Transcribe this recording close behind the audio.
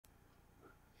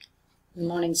Good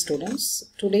morning, students.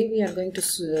 Today we are going to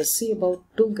see about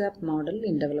two-gap model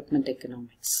in development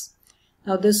economics.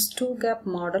 Now this two-gap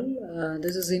model,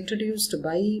 this is introduced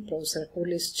by Professor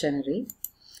Hollis Chenery.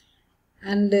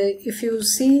 And if you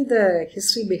see the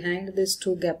history behind this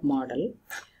two-gap model,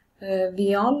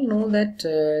 we all know that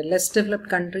less developed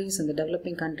countries and the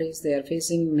developing countries, they are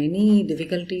facing many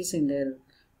difficulties in their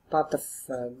path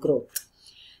of growth.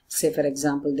 Say for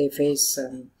example, they face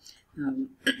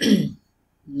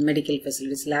medical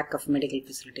facilities, lack of medical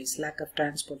facilities, lack of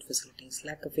transport facilities,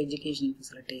 lack of educational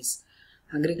facilities,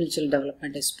 agricultural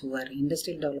development is poor,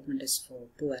 industrial development is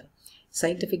poor,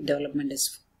 scientific development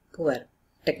is poor,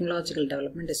 technological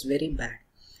development is very bad.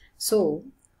 So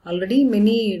already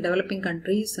many developing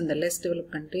countries and the less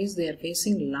developed countries, they are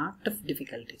facing a lot of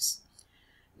difficulties.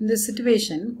 In this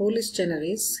situation, Hollis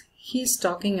Chenery he is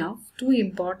talking of two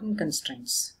important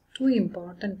constraints, two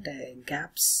important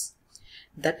gaps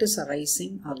that is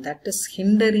arising or that is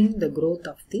hindering the growth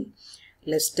of the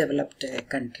less developed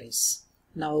countries.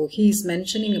 Now he is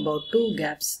mentioning about two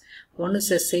gaps. One is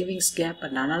a savings gap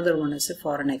and another one is a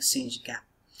foreign exchange gap.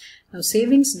 Now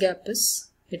savings gap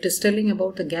it is telling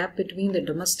about the gap between the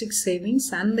domestic savings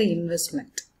and the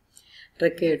investment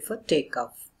required for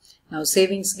takeoff. Now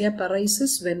savings gap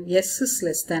arises when S is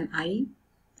less than I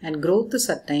and growth is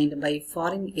attained by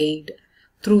foreign aid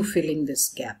through filling this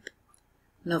gap.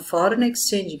 Now foreign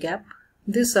exchange gap,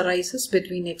 this arises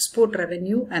between export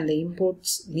revenue and the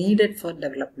imports needed for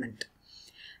development.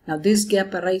 Now this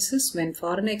gap arises when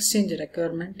foreign exchange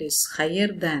requirement is higher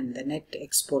than the net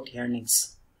export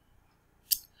earnings.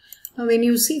 Now when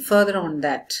you see further on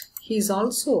that, he is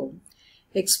also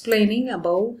explaining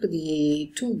about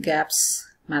the two gaps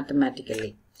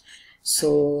mathematically.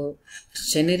 So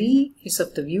Chenery is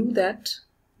of the view that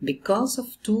because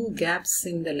of two gaps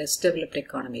in the less developed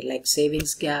economy like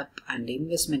savings gap and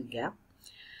investment gap,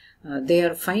 they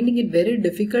are finding it very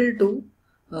difficult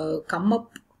to come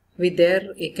up with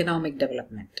their economic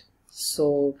development.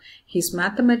 So he's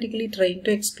mathematically trying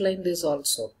to explain this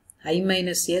also. I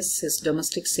minus S is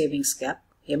domestic savings gap,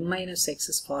 M minus X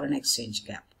is foreign exchange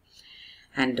gap,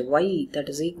 and Y that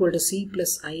is equal to C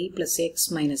plus I plus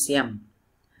X minus M.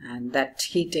 And that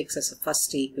he takes as a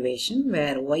first equation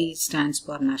where Y stands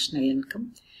for national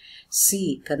income,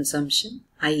 C consumption,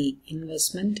 I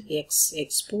investment, X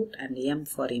export and M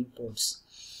for imports.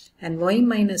 And Y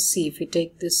minus C, if we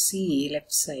take this C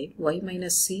left side, Y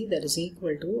minus C that is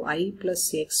equal to I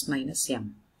plus X minus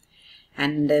M.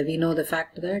 And we know the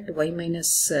fact that Y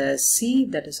minus C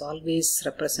that is always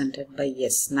represented by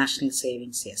S, national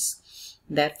savings S.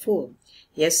 Therefore,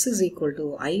 S is equal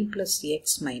to I plus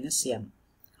X minus M.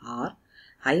 Or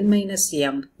I minus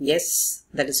M, S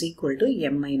that is equal to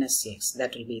M minus X.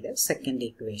 That will be the second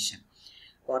equation.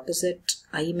 What is it?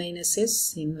 I minus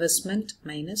S, investment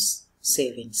minus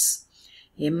savings.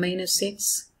 M minus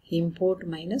X, import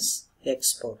minus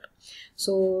export.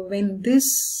 So when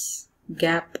this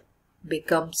gap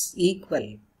becomes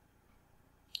equal,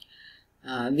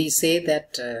 we say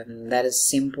that there is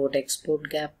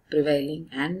import-export gap prevailing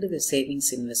and the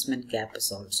savings-investment gap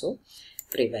is also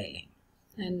prevailing.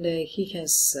 And he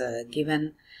has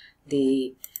given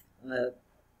the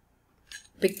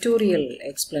pictorial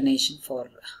explanation for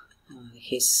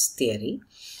his theory.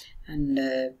 And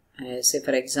say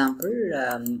for example,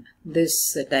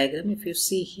 this diagram, if you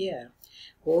see here,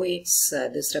 OX,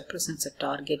 this represents a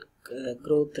target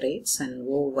growth rates, and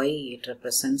OY, it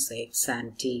represents the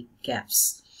ex-ante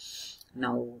gaps.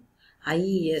 Now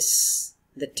IES,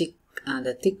 the thick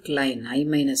line, I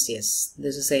minus S,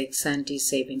 this is a ex-ante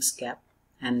savings gap.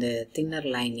 And the thinner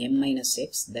line M minus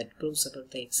X that proves about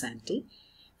the ex-ante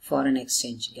foreign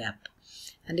exchange gap.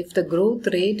 And if the growth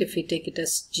rate, if we take it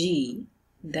as G,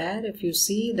 there if you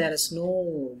see there is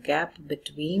no gap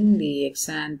between the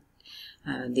ex-ante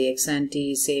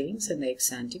savings and the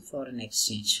ex-ante foreign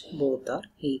exchange. Both are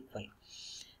equal.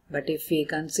 But if we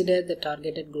consider the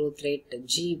targeted growth rate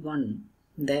G1,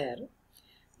 there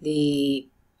the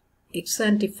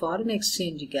ex-ante foreign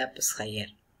exchange gap is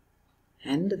higher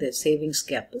and the savings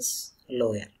gap is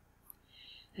lower.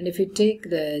 And if you take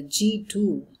the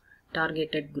G2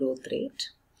 targeted growth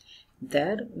rate,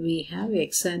 there we have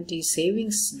ex-ante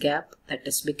savings gap that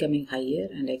is becoming higher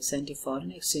and ex-ante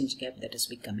foreign exchange gap that is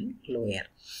becoming lower.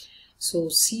 So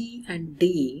C and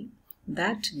D,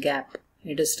 that gap,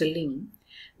 it is telling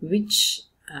which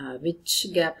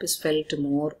gap is felt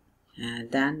more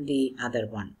than the other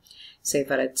one. Say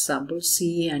for example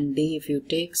C and D, if you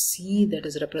take C that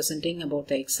is representing about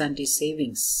the ex-ante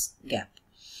savings gap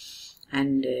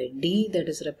and D that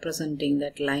is representing,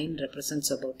 that line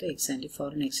represents about the ex-ante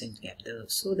foreign exchange gap.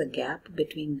 So the gap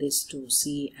between these two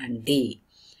C and D,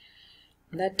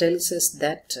 That tells us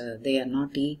that they are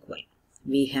not equal.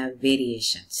 We have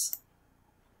variations.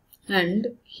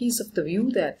 And he's of the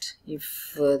view that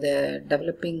if the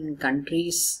developing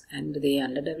countries and the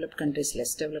underdeveloped countries,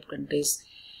 less developed countries,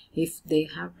 if they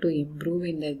have to improve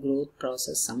in their growth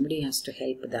process, somebody has to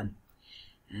help them.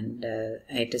 And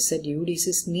it is said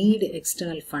UDCs need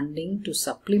external funding to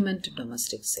supplement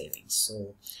domestic savings.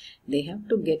 So they have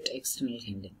to get external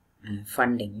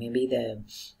funding. Maybe the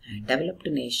developed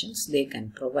nations, they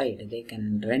can provide, they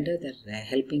can render their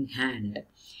helping hand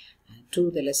to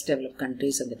the less developed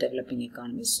countries and the developing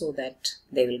economies, so that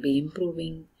they will be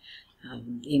improving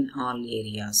in all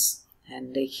areas.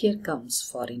 And here comes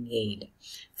foreign aid.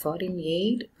 Foreign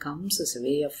aid comes as a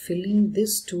way of filling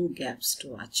these two gaps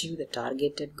to achieve the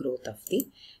targeted growth of the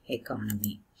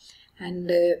economy. And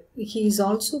he is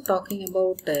also talking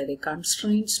about the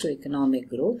constraints to economic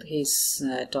growth. He is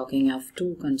talking of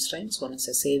two constraints. One is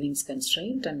a savings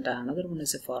constraint and another one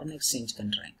is a foreign exchange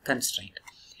constraint.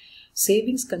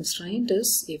 Savings constraint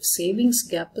is if savings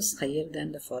gap is higher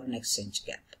than the foreign exchange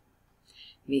gap.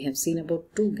 We have seen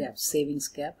about two gaps, savings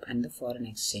gap and the foreign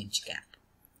exchange gap.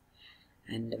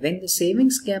 And when the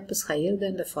savings gap is higher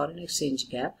than the foreign exchange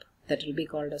gap, that will be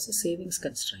called as a savings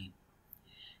constraint.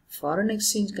 Foreign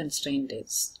exchange constraint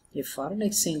is if foreign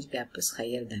exchange gap is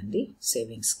higher than the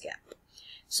savings gap.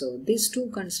 So these two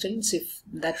constraints, if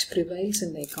that prevails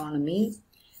in the economy,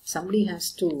 somebody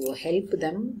has to help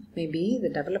them. Maybe the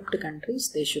developed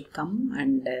countries, they should come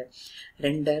and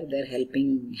render their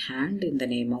helping hand in the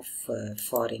name of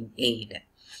foreign aid.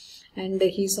 And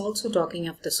he's also talking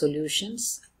of the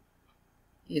solutions.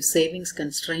 If savings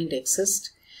constraint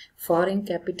exists, foreign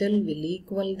capital will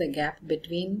equal the gap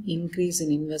between increase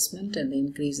in investment and the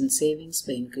increase in savings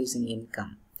by increasing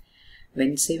income.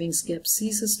 When savings gap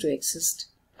ceases to exist,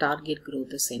 target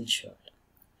growth is ensured.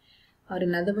 Or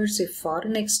in other words, if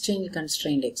foreign exchange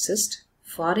constraint exists,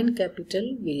 foreign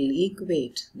capital will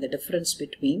equate the difference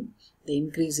between the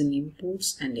increase in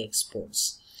imports and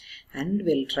exports and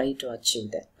will try to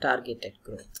achieve the targeted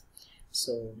growth.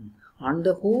 So on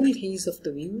the whole, he is of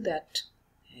the view that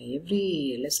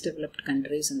every less developed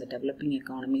countries and the developing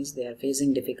economies, they are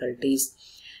facing difficulties.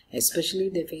 Especially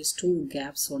they face two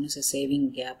gaps. One is a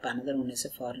saving gap, another one is a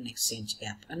foreign exchange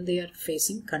gap, and they are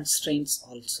facing constraints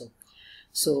also.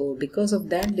 So because of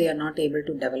that, they are not able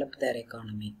to develop their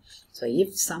economy. So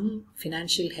if some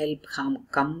financial help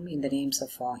come in the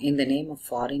name of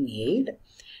foreign aid,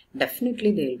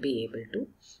 definitely they will be able to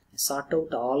sort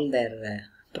out all their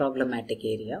problematic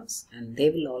areas, and they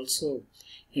will also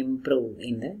improve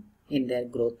in their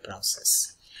growth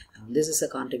process. This is a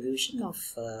contribution of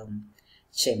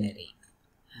Chenery.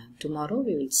 Tomorrow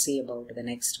we will see about the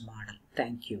next model.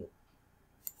 Thank you.